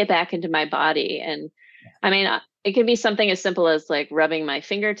me get back into my body. And I mean, it could be something as simple as like rubbing my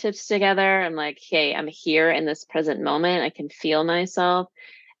fingertips together. I'm like, hey, I'm here in this present moment. I can feel myself.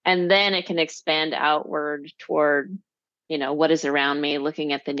 And then it can expand outward toward, what is around me,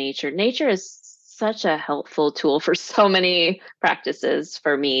 looking at the nature. Nature is such a helpful tool for so many practices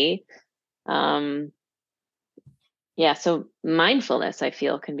for me. Yeah, so mindfulness, I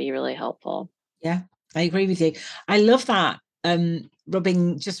feel, can be really helpful. Yeah, I agree with you. I love that.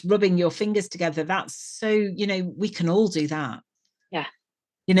 Rubbing your fingers together. That's so, we can all do that. Yeah,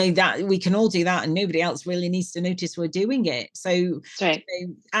 That we can all do that, and nobody else really needs to notice we're doing it. So, that's right.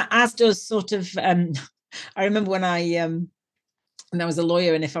 as does sort of, I remember when I was a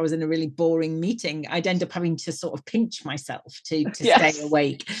lawyer, and if I was in a really boring meeting, I'd end up having to sort of pinch myself to stay Yes.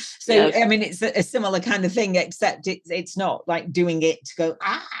 awake. So, Yes. I mean, it's a similar kind of thing, except it's not like doing it to go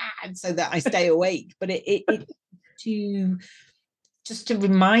so that I stay awake, but it to just to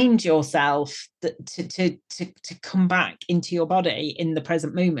remind yourself that to come back into your body in the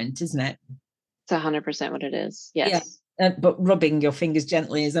present moment, isn't it? It's 100% what it is. Yeah. Yes. But rubbing your fingers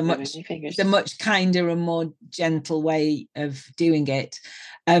gently is a Rubbing much my it's a fingers. much kinder and more gentle way of doing it.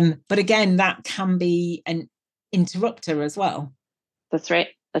 But again, that can be an interrupter as well. That's right.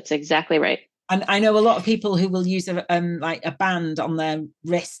 That's exactly right. And I know a lot of people who will use like a band on their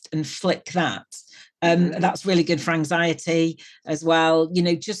wrist and flick that. That's really good for anxiety as well,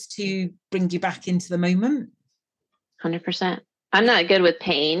 just to bring you back into the moment. 100%. I'm not good with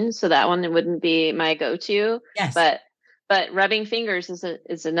pain, so that one wouldn't be my go-to. Yes. But rubbing fingers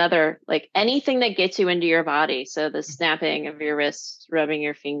is another, like anything that gets you into your body. So the snapping of your wrists, rubbing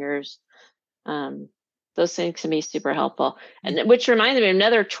your fingers, those things can be super helpful. And which reminded me of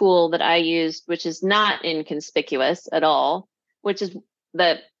another tool that I used, which is not inconspicuous at all, which is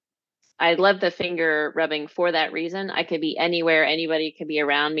that I love the finger rubbing for that reason. I could be anywhere, anybody could be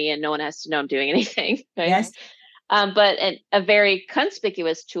around me, and no one has to know I'm doing anything. Right. Yes. But a very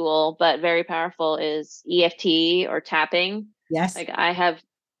conspicuous tool, but very powerful, is EFT or tapping. Yes. Like I have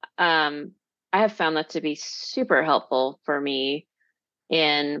found that to be super helpful for me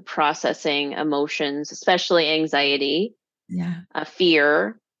in processing emotions, especially anxiety, Yeah.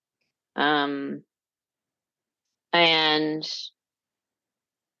 fear, um, and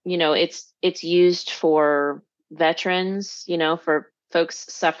it's used for veterans, for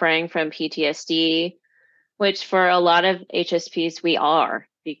folks suffering from PTSD, which for a lot of HSPs we are.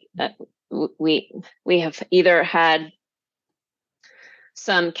 We have either had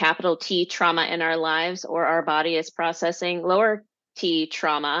some capital T trauma in our lives, or our body is processing lower T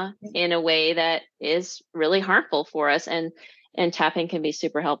trauma in a way that is really harmful for us, and tapping can be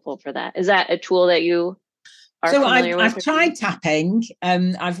super helpful for that. Is that a tool that you are So familiar with? I've tried tapping.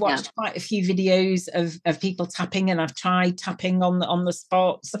 I've Yeah. watched quite a few videos of people tapping, and I've tried tapping on the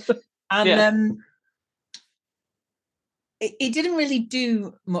spots, and Yeah. it didn't really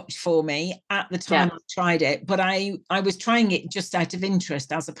do much for me at the time Yeah. I tried it. But I was trying it just out of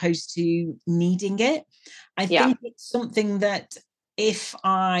interest as opposed to needing it. I Yeah. think it's something that if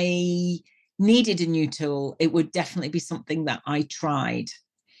I needed a new tool, it would definitely be something that I tried.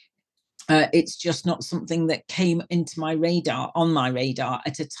 It's just not something that came into my radar on my radar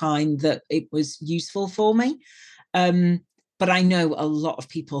at a time that it was useful for me. Um, but I know a lot of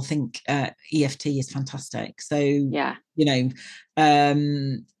people think EFT is fantastic. So Yeah.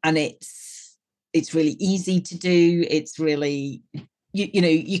 and it's really easy to do. It's really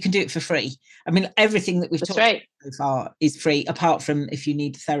you can do it for free. I mean, everything that we've That's talked right. about so far is free, apart from if you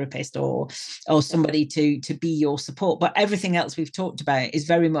need a therapist or somebody to be your support. But everything else we've talked about is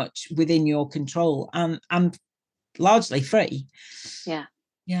very much within your control and largely free. Yeah.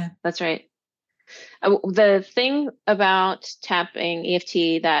 Yeah. That's right. The thing about tapping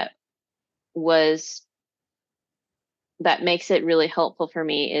EFT was that makes it really helpful for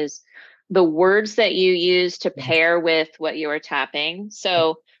me is the words that you use to Yes. pair with what you are tapping.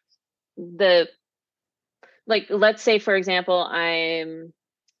 So the like, let's say for example, I'm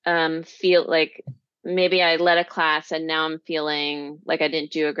feel like maybe I led a class and now I'm feeling like I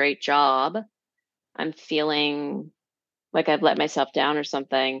didn't do a great job. I'm feeling like I've let myself down or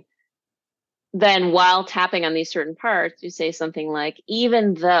something. Then while tapping on these certain parts, you say something like,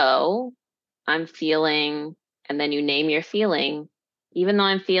 even though I'm feeling, and then you name your feeling, even though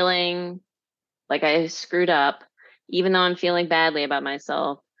I'm feeling like I screwed up, even though I'm feeling badly about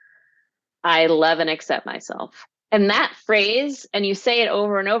myself, I love and accept myself. And that phrase, and you say it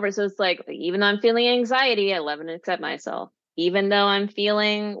over and over. So it's like, even though I'm feeling anxiety, I love and accept myself. Even though I'm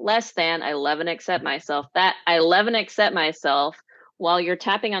feeling less than, I love and accept myself. That I love and accept myself while you're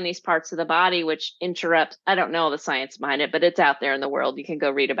tapping on these parts of the body, which interrupts, I don't know the science behind it, but it's out there in the world. You can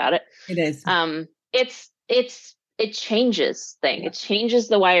go read about it. It is. It changes things. Yeah. It changes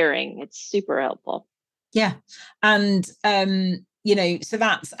the wiring. It's super helpful. Yeah. And so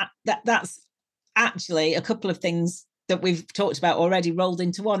that's actually a couple of things that we've talked about already rolled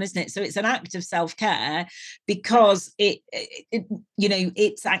into one, isn't it? So it's an act of self-care because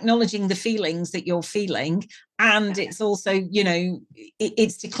it's acknowledging the feelings that you're feeling, and it's also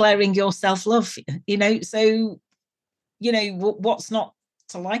it's declaring your self-love, so what's not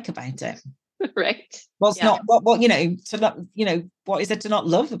to like about it? Right. What's not what to not what is there to not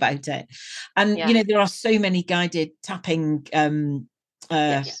love about it? And there are so many guided tapping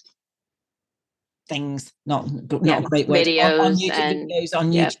yes. things, not a great word, videos on YouTube, and videos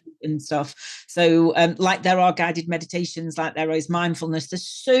on YouTube and stuff. So like there are guided meditations, like there is mindfulness. There's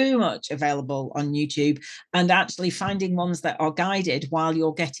so much available on YouTube, and actually finding ones that are guided while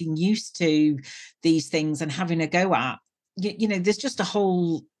you're getting used to these things and having a go at, there's just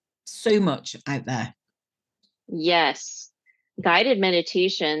so much out there. Yes. Guided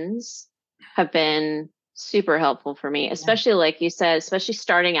meditations have been super helpful for me, especially like you said, especially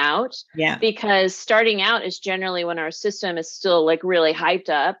starting out. Yeah. Because starting out is generally when our system is still like really hyped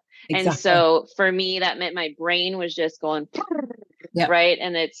up. Exactly. And so for me, that meant my brain was just going, right?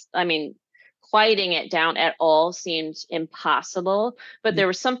 And quieting it down at all seemed impossible. But there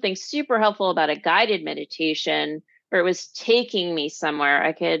was something super helpful about a guided meditation where it was taking me somewhere.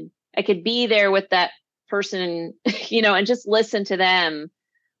 I could be there with that person, and just listen to them.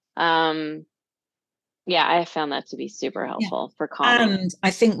 I found that to be super helpful for calming. And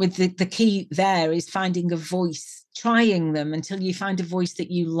I think with the key there is finding a voice, trying them until you find a voice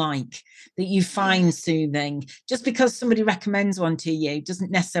that you like, that you find soothing. Just because somebody recommends one to you doesn't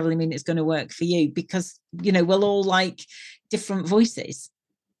necessarily mean it's going to work for you, because we'll all like different voices.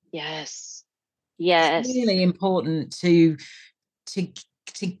 Yes. It's really important to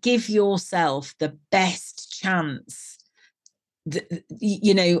give yourself the best chance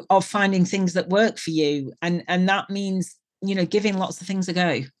of finding things that work for you, and that means giving lots of things a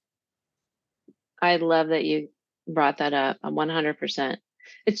go. I love that you brought that up. 100%.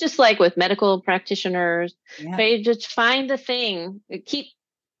 It's just like with medical practitioners, they just find the thing, keep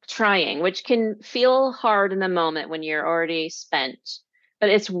trying, which can feel hard in the moment when you're already spent, but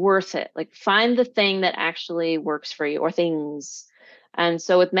it's worth it. Like, find the thing that actually works for you, or things. And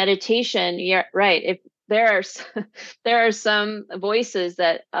so with meditation, you're right. If there are some voices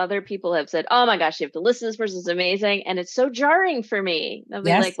that other people have said, oh my gosh, you have to listen to this person, is amazing. And it's so jarring for me. They'll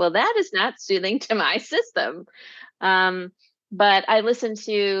be like, well, that is not soothing to my system. But I listened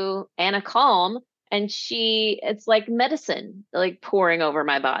to Anna Calm, and it's like medicine, like pouring over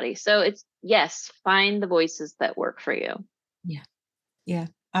my body. So it's, yes, find the voices that work for you. Yeah,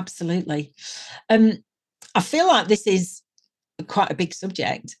 absolutely. I feel like this is quite a big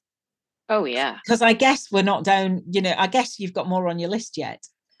subject. Oh yeah. Because I guess we're not down, I guess you've got more on your list yet.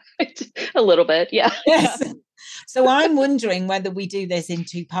 A little bit, yeah. Yes. So I'm wondering whether we do this in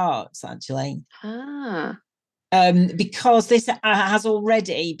 2 parts, actually. Because this has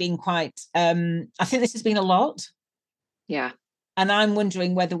already been quite, I think this has been a lot. Yeah. And I'm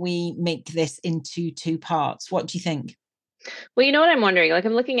wondering whether we make this into 2 parts. What do you think? Well, you know what I'm wondering? Like,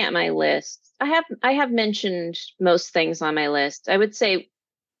 I'm looking at my list. I have mentioned most things on my list. I would say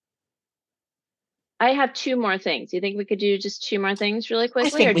I have 2 more things. Do you think we could do just 2 more things really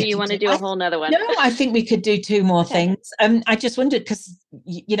quickly, or do you want to do a whole nother one? No, I think we could do 2 more things. I just wondered because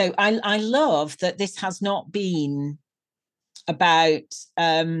I love that this has not been about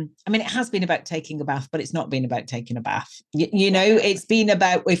I mean, it has been about taking a bath, but it's not been about taking a bath. Yeah. It's been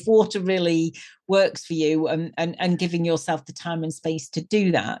about, if water really works for you, and giving yourself the time and space to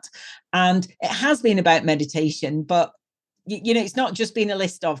do that. And it has been about meditation, but it's not just been a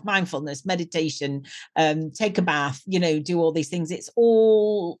list of mindfulness, meditation, take a bath, do all these things. It's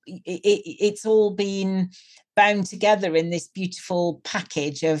all been bound together in this beautiful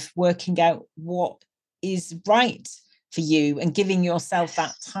package of working out what is right for you and giving yourself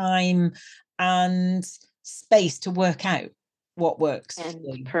that time and space to work out what works and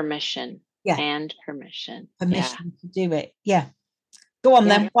for you. permission. Yeah. And permission. Permission to do it. Yeah. Go on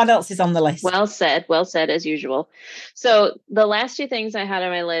then. What else is on the list? Well said as usual. So the last two things I had on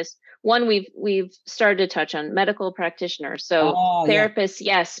my list, one we've started to touch on, medical practitioners. So therapists,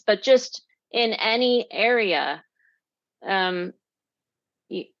 yes, but just in any area,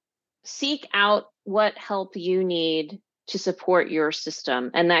 seek out what help you need to support your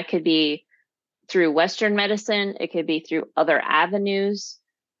system. And that could be through Western medicine, it could be through other avenues.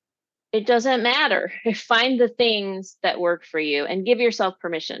 It doesn't matter. Find the things that work for you and give yourself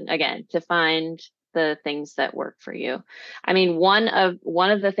permission, again, to find the things that work for you. I mean, one of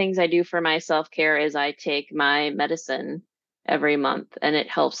the things I do for my self-care is I take my medicine every month, and it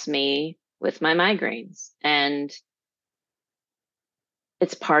helps me with my migraines. And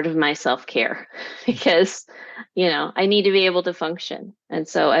it's part of my self-care because, I need to be able to function. And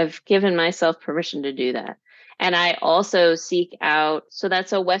so I've given myself permission to do that. And I also seek out, so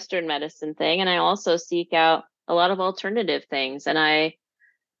that's a Western medicine thing. And I also seek out a lot of alternative things. And I,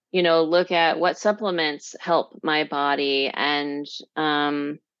 look at what supplements help my body. And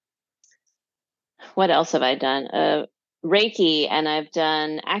what else have I done? Reiki, and I've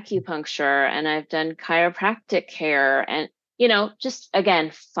done acupuncture, and I've done chiropractic care. And, just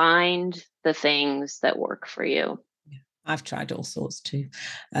again, find the things that work for you. I've tried all sorts too.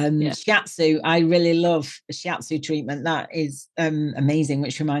 Shiatsu, I really love the shiatsu treatment. That is amazing,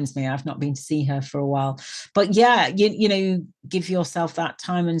 which reminds me, I've not been to see her for a while. But yeah, give yourself that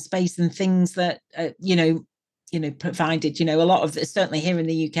time and space, and things that, provided, a lot of, certainly here in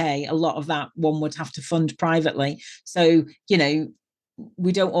the UK, a lot of that one would have to fund privately. So,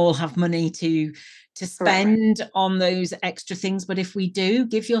 we don't all have money to spend on those extra things, but if we do,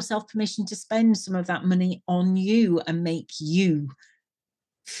 give yourself permission to spend some of that money on you and make you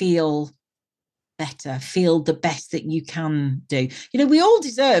feel better, feel the best that you can do. We all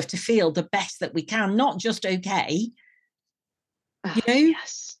deserve to feel the best that we can, not just okay.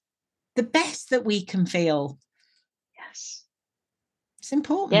 Yes. The best that we can feel. Yes. It's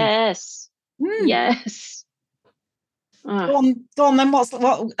important. Yes. Yes. Go on then. What?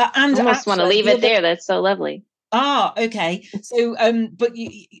 And I almost want to leave it there. That's so lovely. Okay. So, but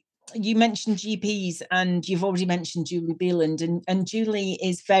you mentioned GPs, and you've already mentioned Julie Beeland, and Julie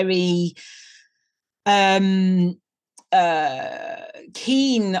is very keen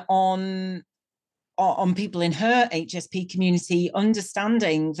on people in her HSP community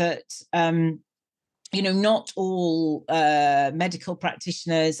understanding that not all medical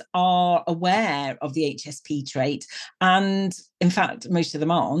practitioners are aware of the HSP trait, and in fact, most of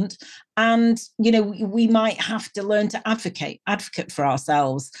them aren't. And we might have to learn to advocate for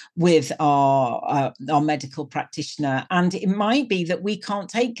ourselves with our medical practitioner. And it might be that we can't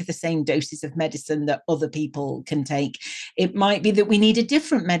take the same doses of medicine that other people can take. It might be that we need a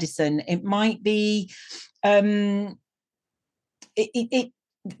different medicine. It might be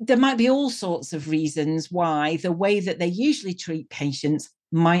there might be all sorts of reasons why the way that they usually treat patients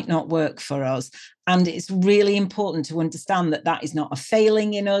might not work for us. And it's really important to understand that that is not a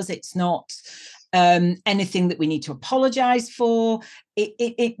failing in us. It's not anything that we need to apologize for.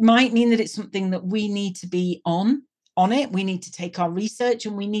 It might mean that it's something that we need to be on it. We need to take our research,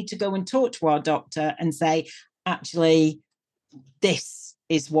 and we need to go and talk to our doctor and say, actually, this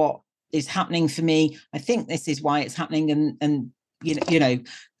is what is happening for me. I think this is why it's happening. And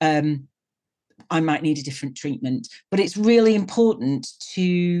I might need a different treatment. But it's really important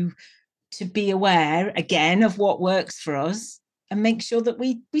to be aware, again, of what works for us, and make sure that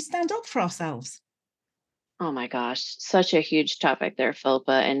we stand up for ourselves. Oh my gosh, such a huge topic there,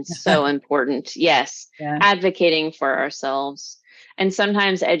 Philippa, and so important. Yes, advocating for ourselves, and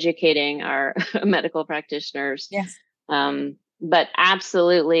sometimes educating our medical practitioners. Yes. But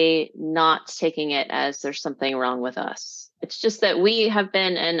absolutely not taking it as there's something wrong with us. It's just that we have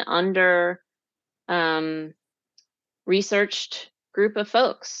been an under researched group of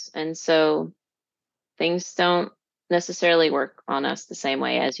folks. And so things don't necessarily work on us the same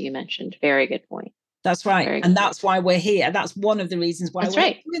way as you mentioned. Very good point. That's right. And that's why we're here. That's one of the reasons why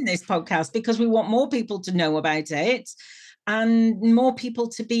we're doing this podcast, because we want more people to know about it. and more people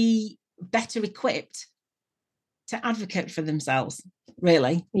to be better equipped to advocate for themselves,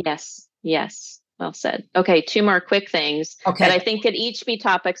 really. Yes. Yes. Well said. Okay, 2 more quick things that I think could each be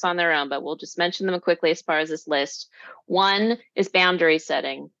topics on their own, but we'll just mention them quickly as far as this list. One is boundary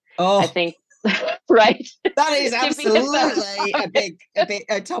setting. I think, right? That is absolutely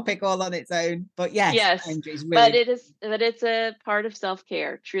a topic all on its own. But yes, boundaries really. But it's a part of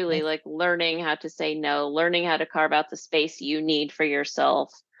self-care, truly, Yes. like learning how to say no, learning how to carve out the space you need for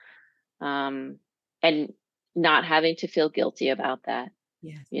yourself, and not having to feel guilty about that.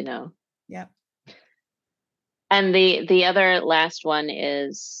 Yes. Yeah. And the other last one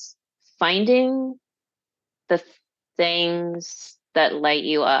is finding the things that light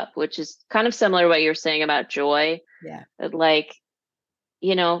you up, which is kind of similar to what you're saying about joy. Yeah. Like,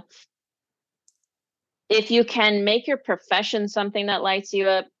 if you can make your profession something that lights you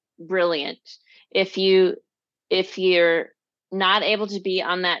up, brilliant. If you're not able to be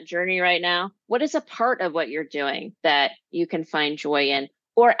on that journey right now, what is a part of what you're doing that you can find joy in?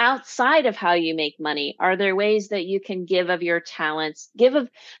 Or outside of how you make money, are there ways that you can give of your talents, give of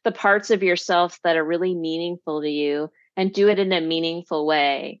the parts of yourself that are really meaningful to you, and do it in a meaningful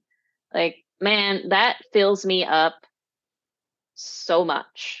way? Like, man, that fills me up so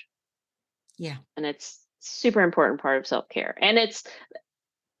much. Yeah. And it's super important part of self-care. And it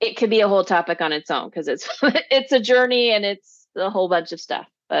could be a whole topic on its own, because it's it's a journey and it's a whole bunch of stuff.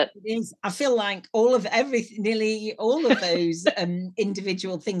 But it is. I feel like nearly all of those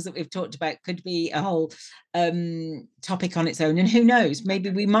individual things that we've talked about could be a whole topic on its own. And who knows, maybe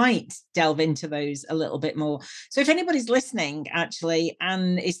we might delve into those a little bit more. So if anybody's listening actually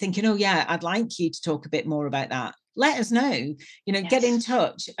and is thinking, oh yeah, I'd like you to talk a bit more about that, let us know. Get in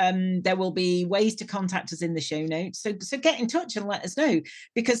touch. There will be ways to contact us in the show notes. So get in touch and let us know,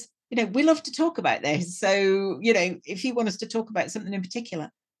 because we love to talk about this. So if you want us to talk about something in particular,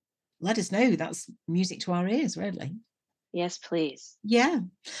 let us know. That's music to our ears, really. Yes, please. Yeah.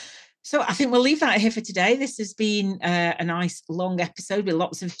 So I think we'll leave that here for today. This has been a nice long episode with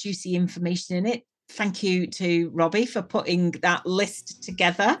lots of juicy information in it. Thank you to Robbie for putting that list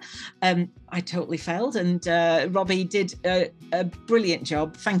together. I totally failed, and Robbie did a brilliant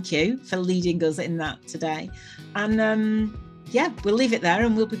job. Thank you for leading us in that today. And yeah, we'll leave it there,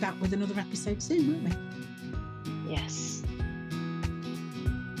 and we'll be back with another episode soon, won't we? Yes.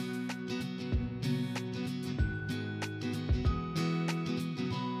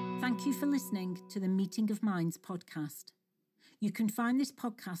 Thank you for listening to the Meeting of Minds podcast. You can find this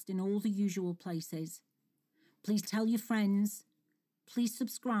podcast in all the usual places. Please tell your friends. Please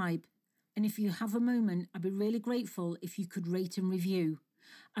subscribe. And if you have a moment, I'd be really grateful if you could rate and review,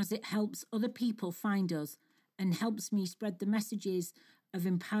 as it helps other people find us and helps me spread the messages of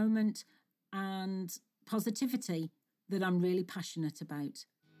empowerment and positivity that I'm really passionate about.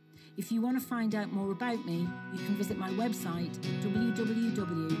 If you want to find out more about me, you can visit my website,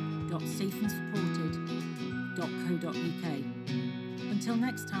 www.safeandsupported.co.uk. Until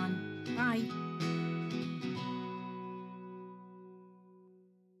next time, bye.